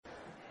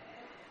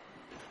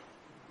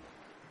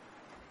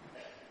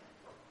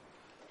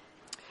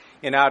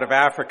In Out of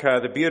Africa,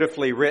 the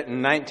beautifully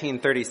written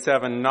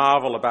 1937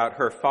 novel about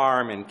her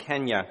farm in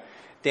Kenya,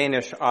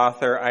 Danish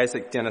author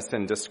Isaac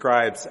Dinesen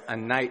describes a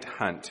night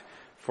hunt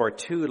for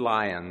 2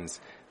 lions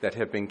that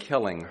have been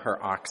killing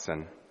her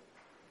oxen.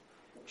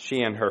 She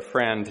and her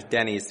friend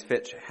Denise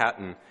Fitch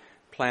Hatton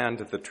planned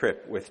the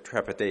trip with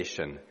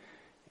trepidation,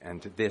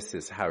 and this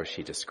is how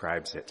she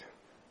describes it.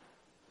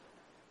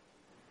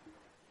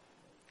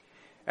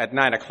 At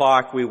 9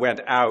 o'clock, we went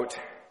out.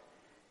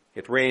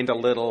 It rained a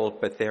little,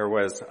 but there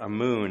was a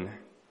moon.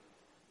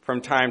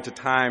 From time to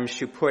time,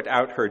 she put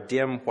out her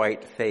dim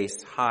white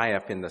face high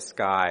up in the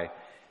sky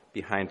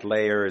behind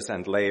layers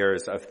and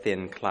layers of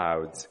thin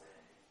clouds,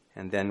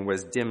 and then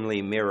was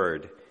dimly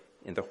mirrored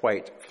in the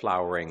white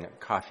flowering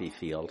coffee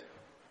field.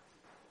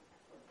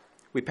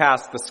 We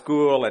passed the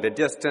school at a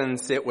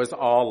distance. It was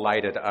all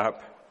lighted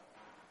up.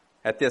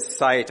 At this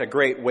sight, a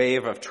great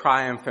wave of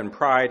triumph and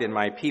pride in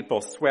my people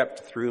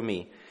swept through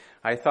me.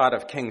 I thought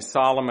of King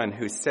Solomon,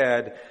 who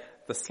said,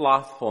 "The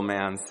slothful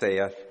man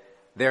saith,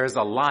 there is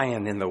a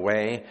lion in the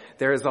way,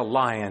 there is a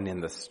lion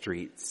in the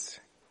streets."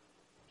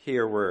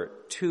 Here were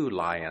 2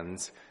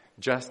 lions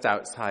just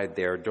outside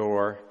their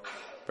door,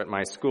 but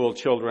my school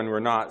children were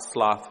not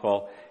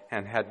slothful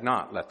and had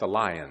not let the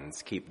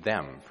lions keep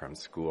them from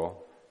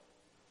school.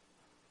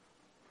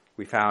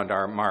 We found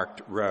our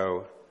marked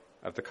row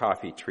of the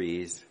coffee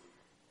trees,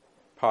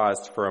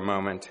 paused for a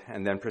moment,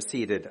 and then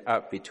proceeded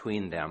up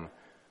between them,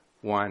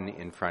 one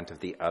in front of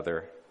the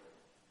other.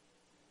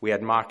 We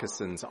had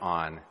moccasins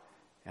on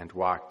and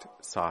walked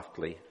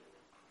softly.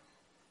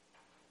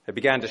 I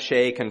began to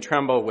shake and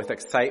tremble with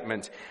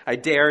excitement. I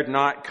dared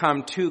not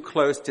come too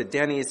close to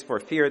Denny's for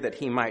fear that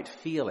he might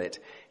feel it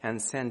and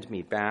send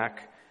me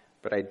back,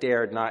 but I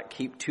dared not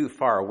keep too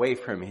far away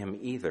from him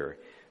either,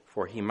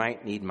 for he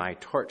might need my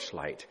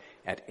torchlight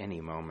at any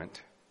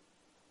moment.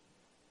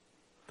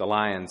 The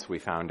lions, we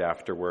found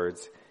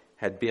afterwards,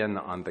 had been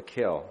on the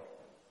kill.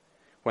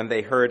 When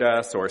they heard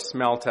us or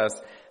smelt us,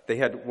 they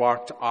had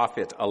walked off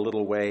it a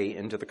little way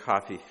into the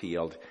coffee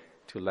field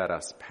to let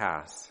us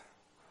pass.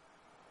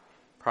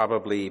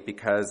 Probably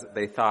because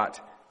they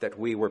thought that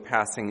we were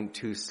passing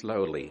too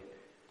slowly,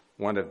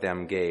 one of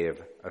them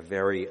gave a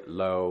very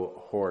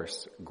low,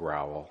 hoarse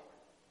growl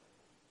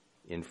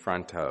in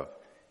front of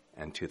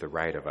and to the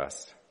right of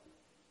us.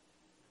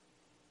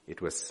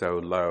 It was so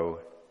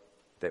low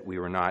that we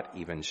were not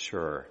even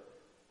sure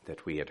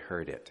that we had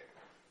heard it.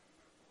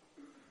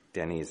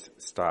 Denny's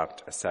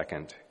stopped a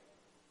second.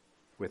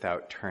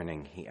 Without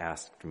turning, he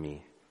asked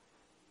me,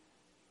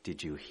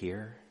 "Did you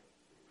hear?"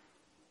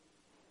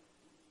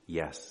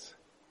 "Yes,"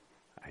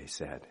 I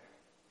said.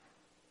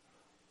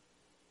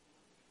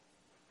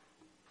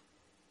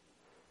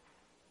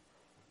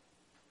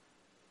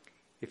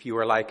 If you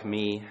are like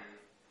me,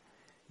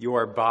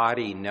 your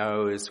body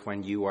knows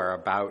when you are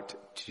about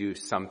to do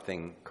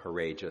something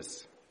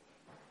courageous.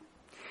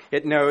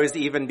 It knows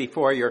even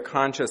before your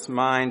conscious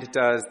mind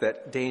does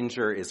that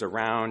danger is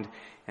around,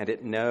 and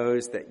it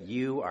knows that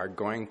you are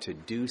going to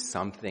do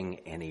something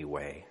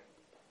anyway.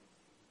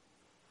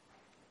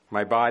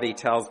 My body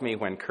tells me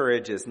when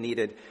courage is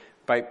needed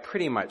by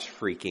pretty much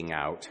freaking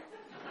out.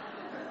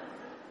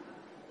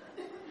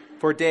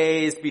 For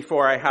days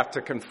before I have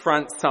to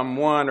confront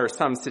someone or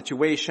some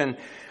situation,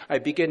 I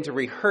begin to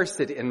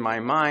rehearse it in my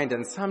mind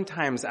and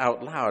sometimes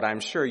out loud. I'm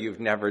sure you've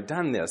never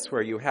done this,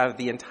 where you have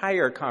the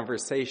entire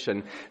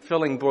conversation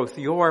filling both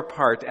your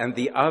part and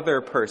the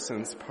other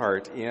person's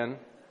part in.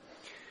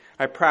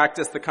 I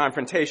practice the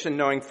confrontation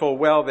knowing full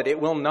well that it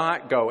will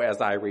not go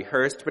as I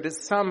rehearsed, but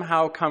it's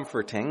somehow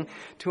comforting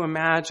to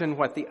imagine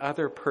what the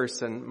other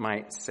person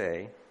might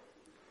say.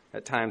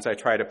 At times I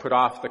try to put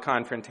off the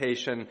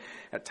confrontation.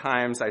 At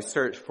times I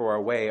search for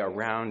a way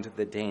around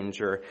the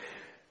danger.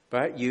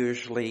 But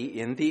usually,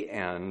 in the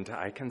end,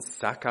 I can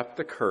suck up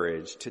the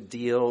courage to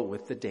deal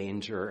with the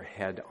danger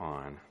head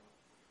on.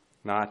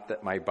 Not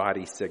that my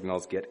body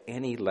signals get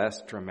any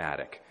less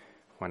dramatic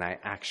when I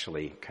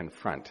actually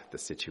confront the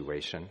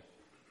situation.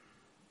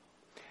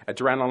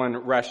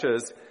 Adrenaline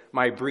rushes,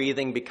 my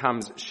breathing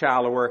becomes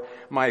shallower,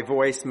 my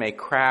voice may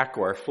crack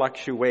or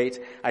fluctuate,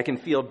 I can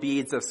feel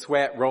beads of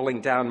sweat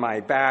rolling down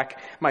my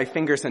back, my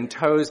fingers and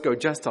toes go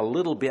just a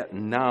little bit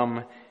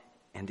numb,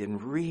 and in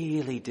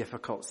really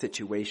difficult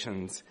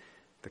situations,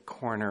 the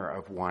corner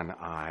of one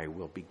eye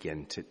will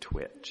begin to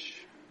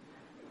twitch.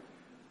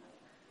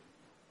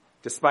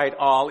 Despite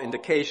all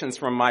indications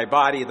from my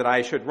body that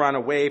I should run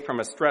away from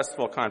a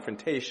stressful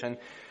confrontation,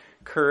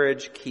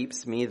 courage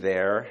keeps me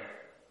there,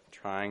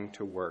 trying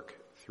to work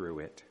through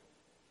it.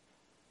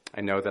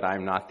 I know that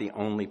I'm not the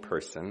only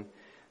person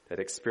that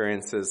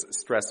experiences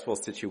stressful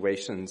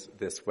situations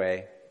this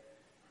way.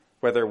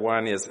 Whether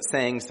one is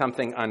saying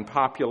something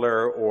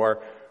unpopular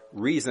or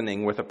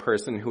reasoning with a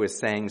person who is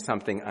saying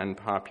something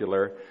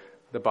unpopular,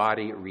 the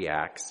body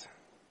reacts.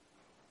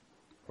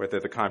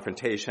 Whether the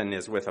confrontation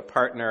is with a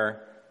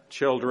partner,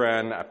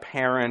 children, a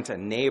parent, a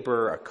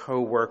neighbor, a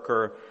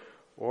coworker,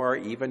 or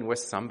even with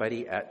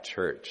somebody at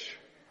church,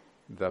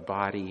 the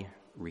body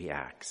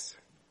reacts.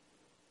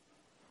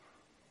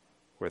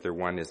 Whether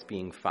one is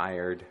being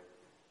fired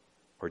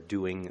or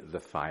doing the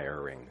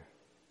firing.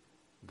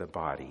 The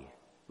body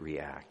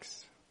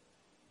reacts.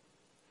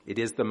 It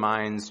is the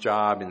mind's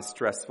job in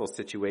stressful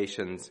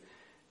situations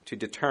to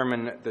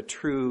determine the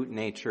true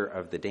nature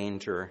of the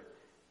danger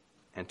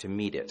and to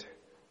meet it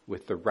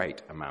with the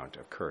right amount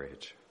of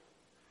courage.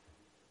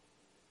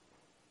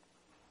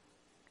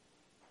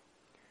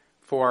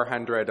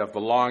 400 of the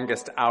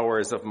longest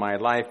hours of my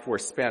life were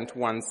spent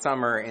one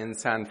summer in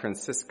San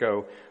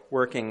Francisco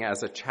working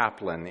as a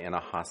chaplain in a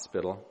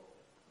hospital.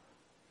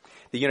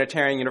 The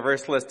Unitarian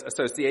Universalist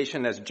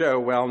Association, as Joe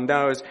well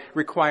knows,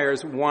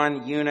 requires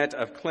 1 unit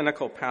of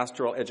clinical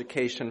pastoral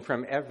education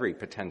from every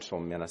potential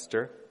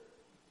minister.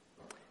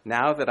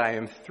 Now that I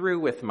am through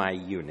with my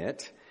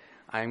unit,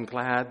 I'm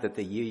glad that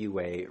the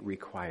UUA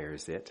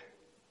requires it.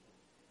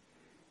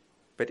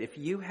 But if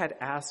you had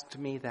asked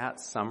me that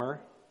summer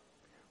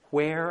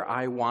where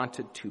I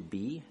wanted to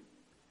be,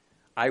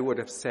 I would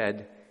have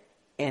said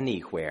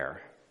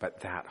anywhere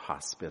but that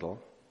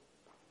hospital.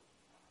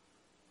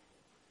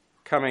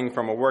 Coming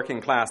from a working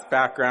class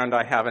background,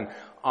 I have an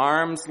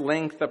arm's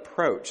length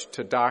approach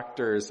to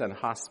doctors and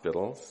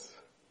hospitals.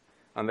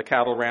 On the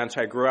cattle ranch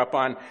I grew up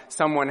on,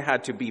 someone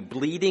had to be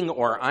bleeding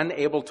or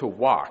unable to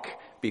walk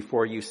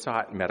before you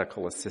sought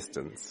medical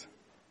assistance.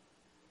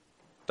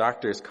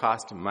 Doctors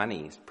cost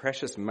money,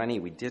 precious money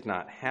we did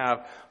not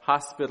have.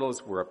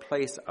 Hospitals were a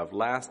place of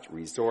last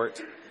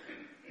resort.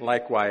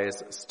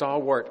 Likewise,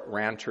 stalwart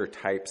rancher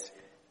types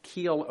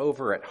keel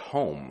over at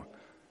home,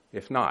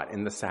 if not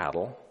in the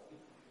saddle.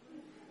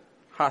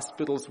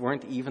 Hospitals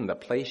weren't even the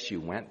place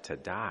you went to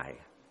die.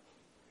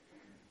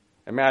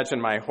 Imagine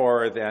my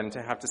horror then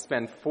to have to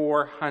spend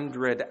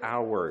 400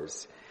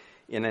 hours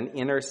in an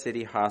inner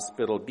city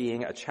hospital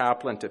being a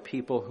chaplain to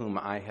people whom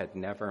I had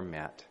never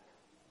met.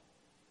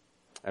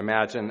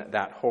 Imagine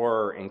that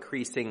horror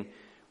increasing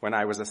when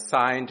I was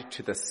assigned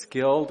to the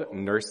skilled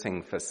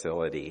nursing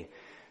facility,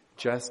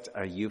 just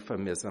a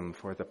euphemism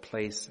for the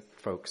place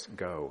folks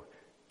go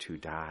to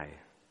die.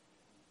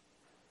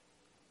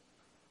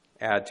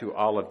 Add to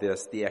all of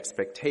this the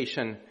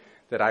expectation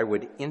that I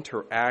would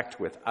interact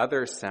with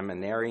other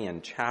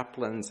seminarian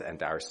chaplains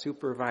and our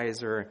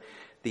supervisor.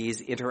 These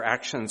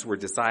interactions were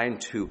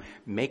designed to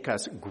make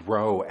us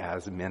grow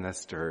as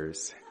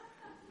ministers.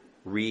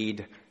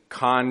 Read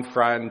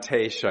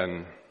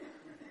confrontation.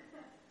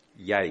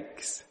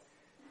 Yikes.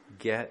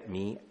 Get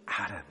me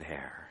out of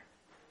there.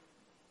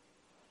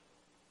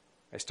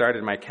 I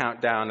started my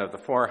countdown of the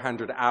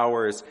 400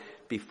 hours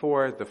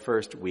before the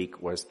first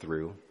week was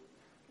through.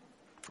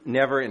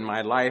 Never in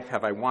my life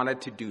have I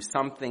wanted to do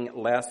something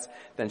less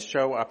than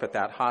show up at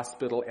that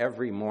hospital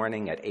every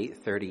morning at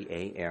 8:30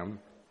 a.m.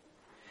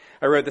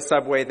 I rode the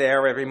subway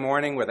there every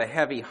morning with a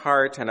heavy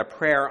heart and a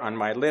prayer on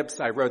my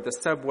lips. I rode the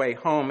subway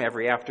home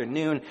every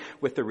afternoon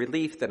with the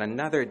relief that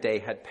another day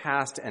had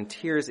passed and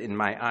tears in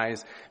my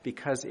eyes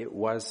because it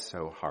was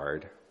so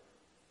hard.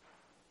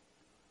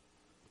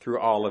 Through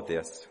all of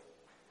this,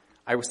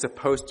 I was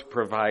supposed to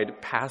provide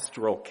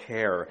pastoral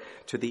care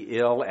to the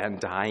ill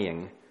and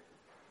dying.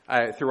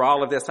 Through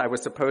all of this, I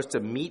was supposed to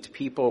meet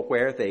people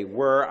where they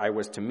were. I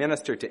was to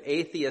minister to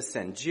atheists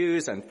and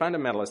Jews and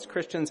fundamentalist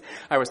Christians.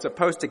 I was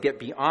supposed to get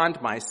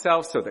beyond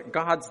myself so that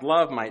God's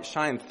love might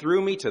shine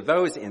through me to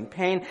those in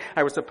pain.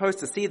 I was supposed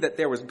to see that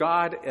there was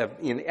God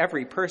in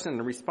every person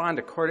and respond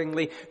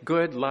accordingly.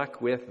 Good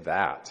luck with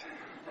that.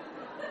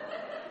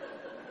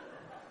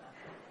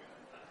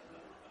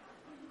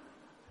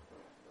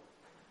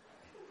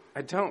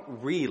 I don't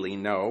really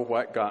know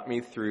what got me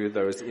through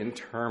those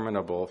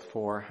interminable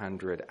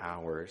 400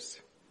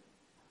 hours.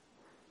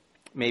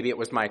 Maybe it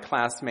was my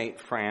classmate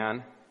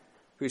Fran,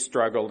 who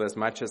struggled as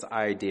much as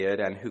I did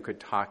and who could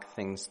talk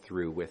things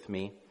through with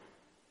me.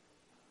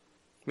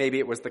 Maybe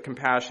it was the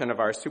compassion of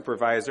our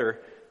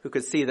supervisor, who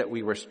could see that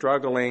we were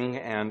struggling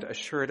and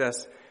assured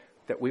us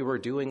that we were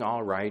doing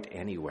all right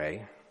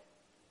anyway.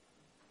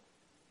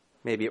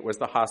 Maybe it was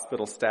the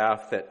hospital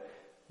staff that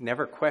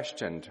never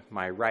questioned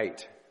my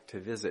right to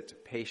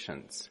visit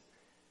patients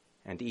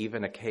and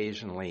even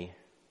occasionally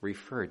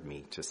referred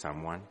me to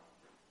someone.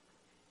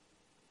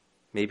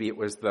 Maybe it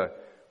was the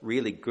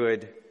really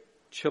good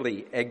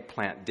chili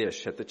eggplant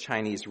dish at the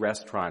Chinese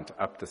restaurant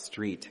up the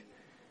street,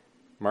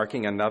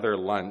 marking another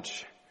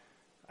lunch,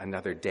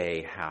 another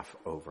day half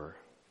over.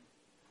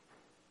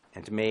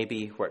 And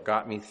maybe what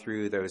got me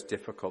through those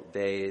difficult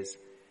days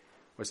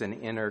was an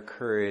inner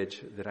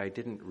courage that I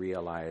didn't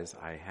realize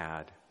I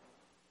had.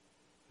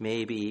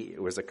 Maybe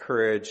it was a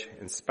courage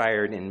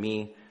inspired in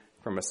me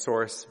from a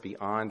source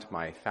beyond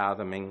my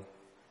fathoming.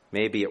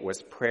 Maybe it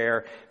was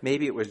prayer.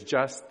 Maybe it was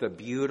just the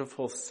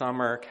beautiful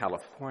summer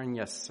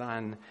California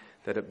sun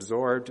that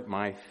absorbed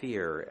my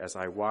fear as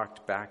I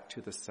walked back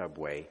to the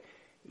subway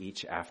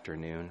each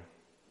afternoon.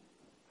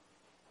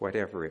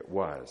 Whatever it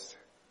was,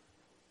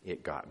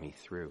 it got me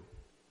through.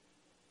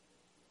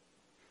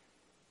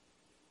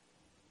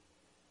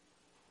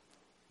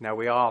 Now,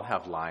 we all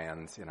have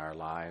lions in our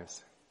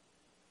lives.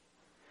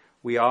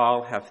 We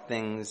all have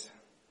things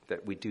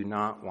that we do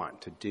not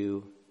want to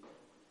do,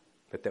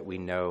 but that we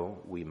know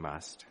we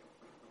must.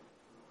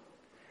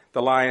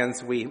 The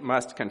lions we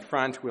must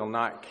confront will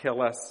not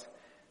kill us,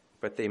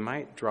 but they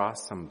might draw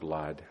some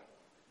blood.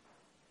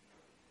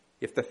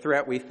 If the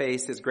threat we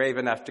face is grave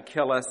enough to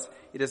kill us,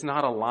 it is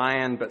not a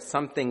lion, but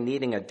something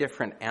needing a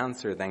different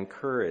answer than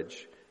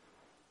courage.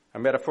 A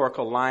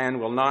metaphorical lion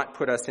will not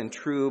put us in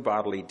true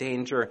bodily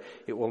danger.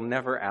 It will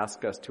never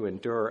ask us to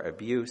endure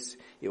abuse.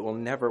 It will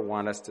never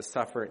want us to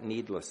suffer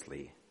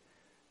needlessly.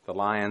 The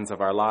lions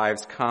of our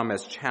lives come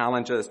as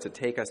challenges to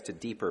take us to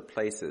deeper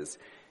places.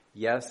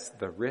 Yes,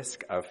 the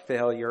risk of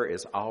failure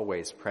is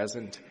always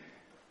present,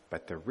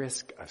 but the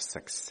risk of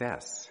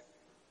success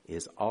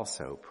is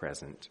also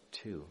present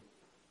too.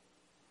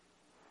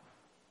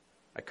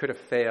 I could have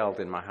failed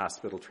in my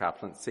hospital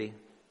chaplaincy.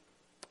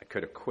 I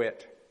could have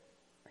quit.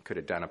 I could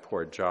have done a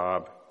poor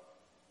job.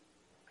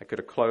 I could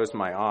have closed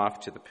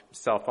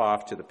myself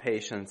off to the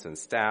patients and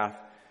staff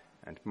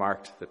and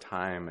marked the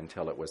time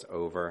until it was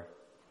over.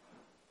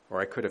 Or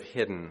I could have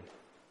hidden,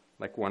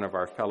 like one of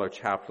our fellow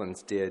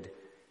chaplains did,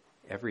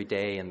 every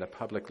day in the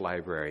public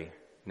library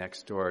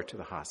next door to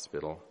the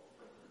hospital.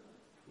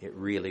 It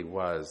really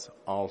was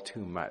all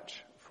too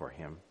much for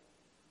him.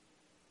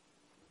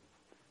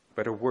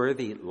 But a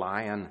worthy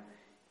lion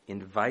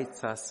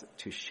invites us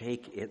to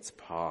shake its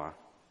paw.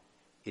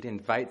 It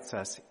invites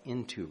us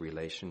into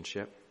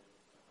relationship.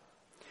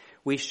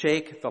 We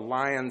shake the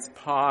lion's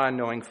paw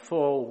knowing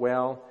full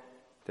well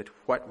that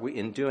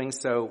in doing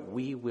so,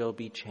 we will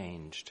be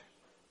changed.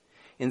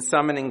 In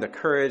summoning the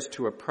courage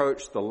to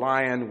approach the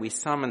lion, we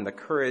summon the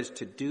courage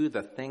to do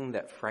the thing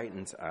that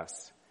frightens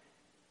us.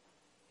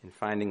 In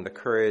finding the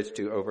courage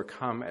to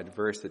overcome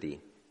adversity,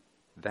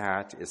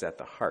 that is at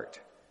the heart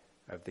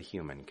of the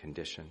human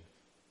condition.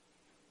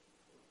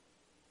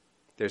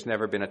 There's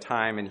never been a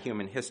time in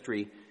human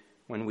history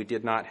when we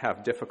did not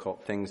have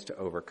difficult things to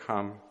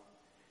overcome,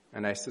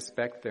 and I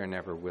suspect there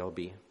never will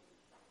be.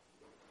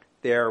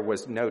 There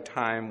was no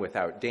time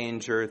without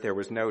danger. There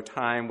was no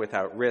time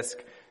without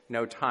risk,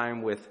 no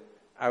time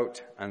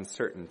without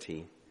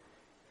uncertainty.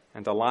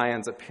 And the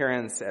lion's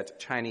appearance at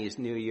Chinese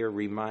New Year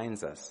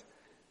reminds us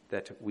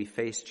that we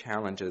face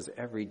challenges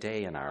every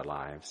day in our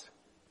lives,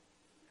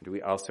 and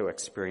we also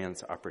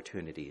experience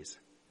opportunities.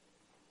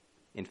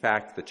 In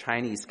fact, the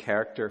Chinese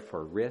character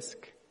for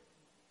risk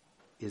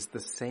is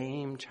the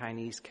same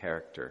Chinese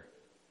character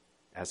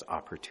as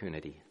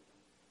opportunity.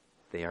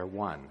 They are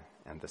one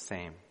and the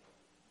same.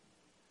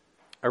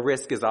 A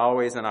risk is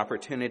always an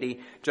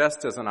opportunity,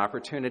 just as an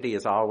opportunity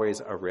is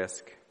always a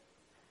risk.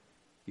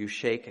 You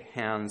shake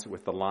hands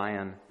with the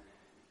lion,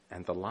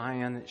 and the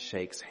lion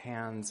shakes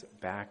hands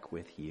back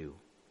with you.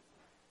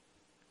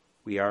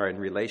 We are in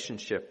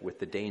relationship with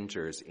the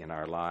dangers in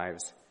our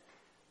lives.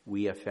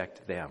 We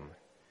affect them,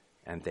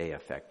 and they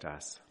affect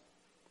us.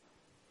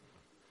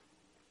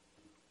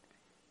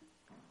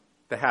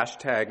 The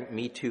hashtag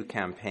 #MeToo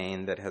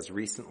campaign that has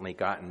recently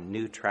gotten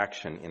new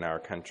traction in our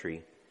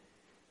country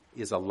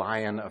is a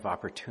lion of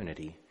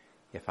opportunity,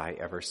 if I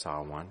ever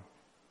saw one.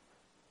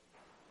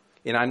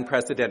 In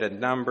unprecedented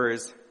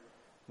numbers,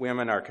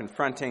 women are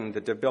confronting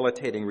the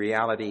debilitating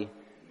reality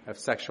of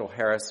sexual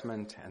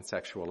harassment and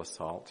sexual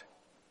assault,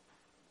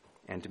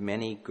 and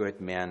many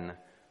good men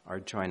are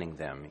joining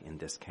them in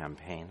this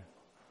campaign.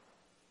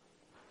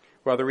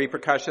 While the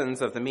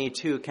repercussions of the Me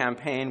Too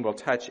campaign will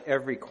touch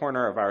every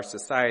corner of our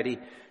society,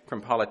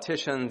 from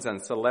politicians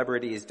and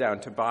celebrities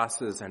down to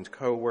bosses and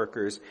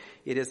co-workers,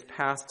 it is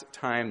past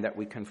time that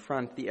we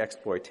confront the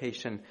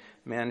exploitation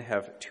men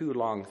have too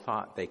long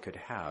thought they could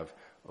have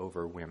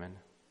over women.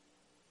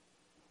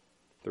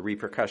 The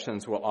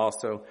repercussions will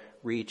also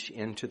reach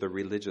into the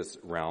religious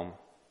realm.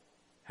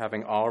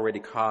 Having already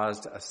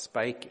caused a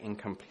spike in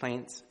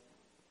complaints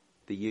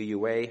the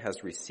UUA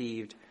has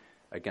received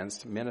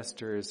against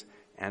ministers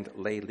and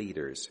lay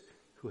leaders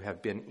who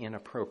have been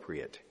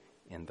inappropriate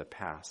in the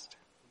past.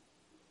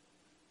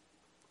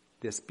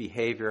 This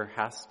behavior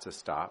has to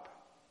stop.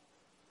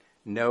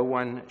 No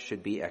one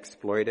should be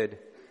exploited.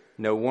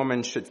 No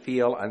woman should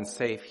feel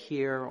unsafe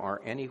here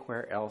or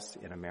anywhere else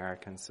in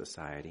American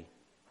society.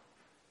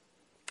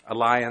 A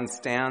lion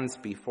stands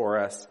before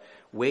us,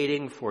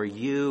 waiting for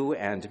you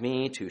and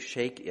me to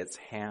shake its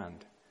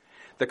hand.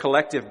 The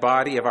collective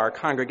body of our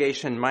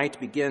congregation might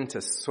begin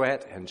to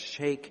sweat and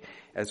shake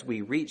as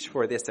we reach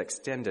for this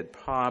extended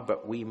paw,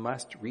 but we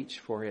must reach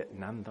for it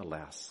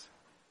nonetheless.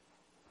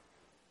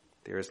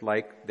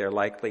 There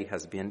likely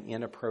has been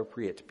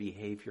inappropriate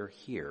behavior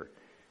here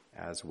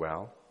as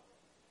well.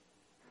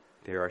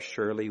 There are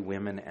surely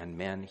women and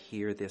men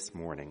here this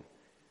morning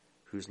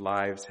whose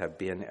lives have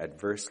been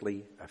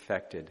adversely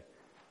affected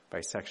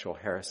by sexual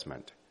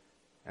harassment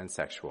and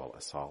sexual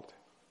assault.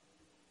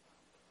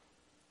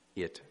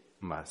 It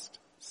must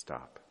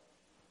stop.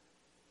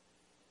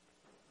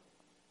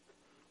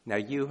 Now,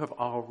 you have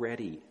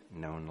already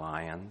known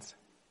lions.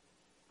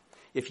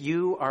 If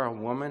you are a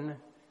woman,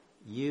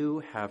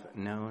 you have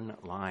known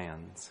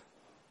lions.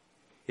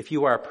 If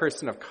you are a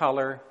person of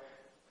color,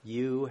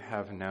 you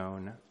have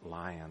known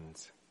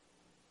lions.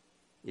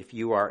 If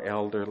you are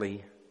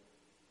elderly,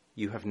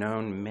 you have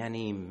known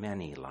many,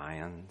 many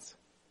lions.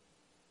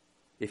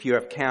 If you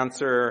have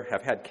cancer,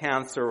 have had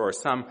cancer or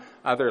some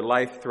other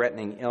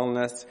life-threatening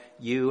illness,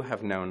 you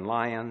have known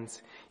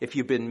lions. If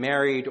you've been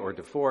married or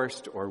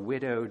divorced or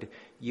widowed,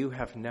 you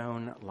have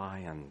known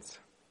lions.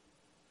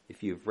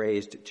 If you've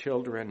raised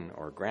children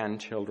or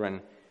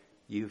grandchildren,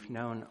 you've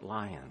known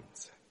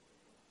lions.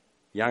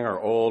 Young or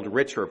old,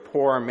 rich or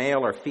poor,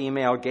 male or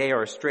female, gay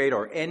or straight,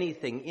 or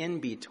anything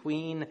in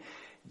between,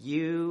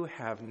 you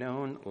have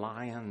known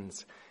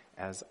lions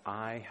as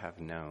I have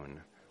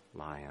known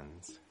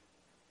lions.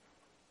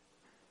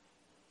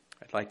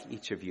 I'd like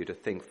each of you to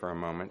think for a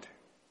moment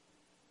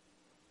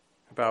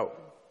about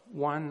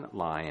one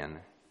lion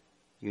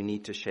you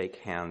need to shake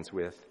hands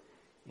with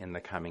in the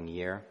coming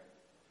year.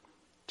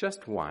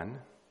 Just one.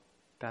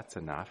 That's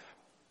enough.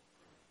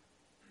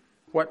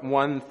 What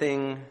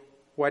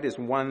is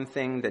one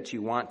thing that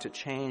you want to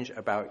change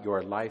about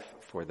your life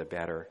for the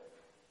better?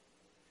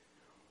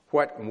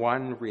 What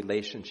one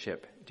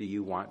relationship do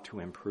you want to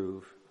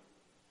improve?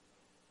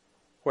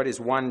 What is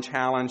one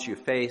challenge you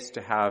face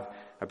to have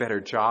a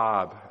better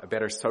job, a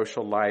better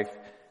social life,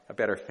 a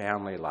better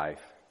family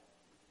life?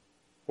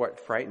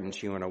 What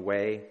frightens you in a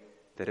way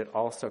that it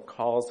also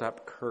calls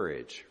up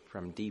courage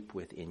from deep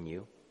within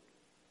you?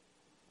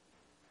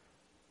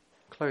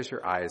 Close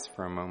your eyes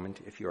for a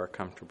moment if you are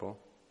comfortable.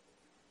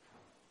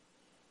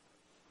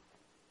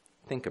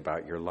 Think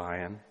about your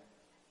lion.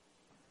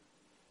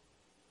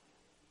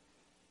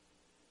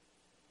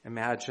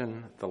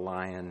 Imagine the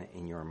lion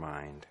in your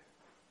mind.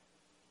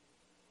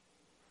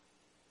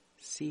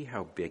 See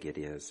how big it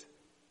is.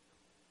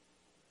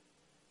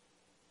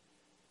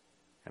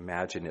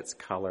 Imagine its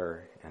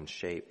color and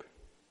shape.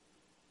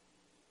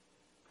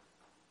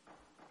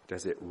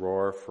 Does it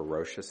roar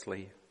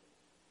ferociously?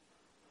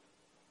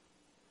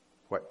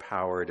 What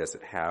power does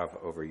it have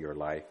over your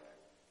life?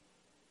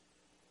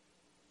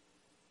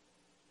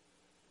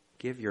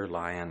 Give your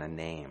lion a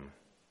name,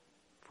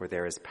 for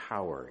there is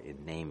power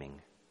in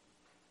naming.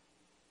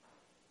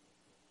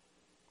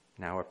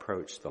 Now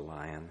approach the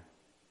lion.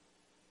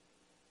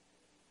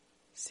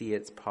 See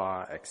its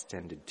paw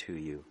extended to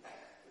you.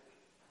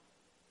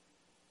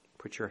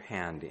 Put your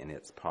hand in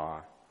its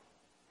paw.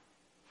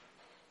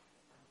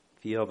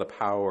 Feel the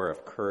power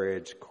of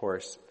courage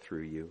course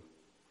through you.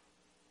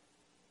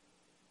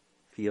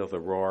 Feel the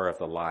roar of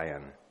the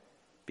lion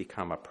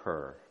become a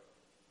purr.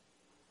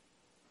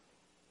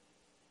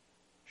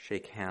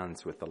 Shake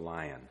hands with the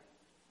lion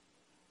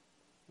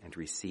and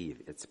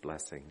receive its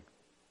blessing.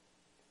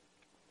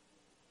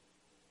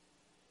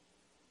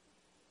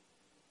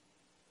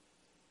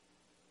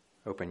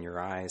 Open your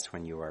eyes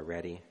when you are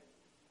ready,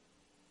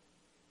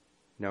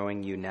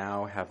 knowing you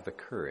now have the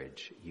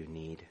courage you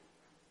need.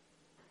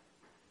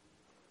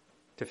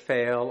 To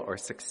fail or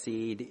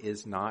succeed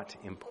is not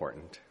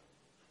important.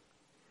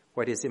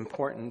 What is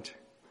important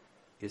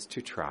is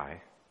to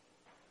try.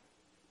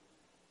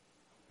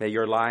 May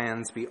your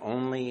lions be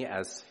only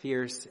as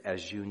fierce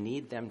as you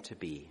need them to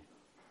be.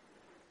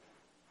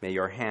 May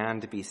your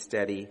hand be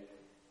steady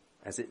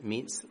as it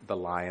meets the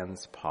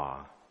lion's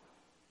paw.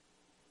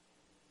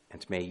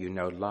 And may you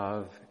know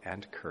love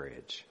and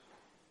courage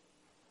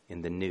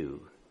in the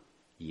new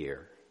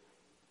year.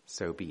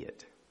 So be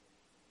it.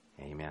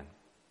 Amen.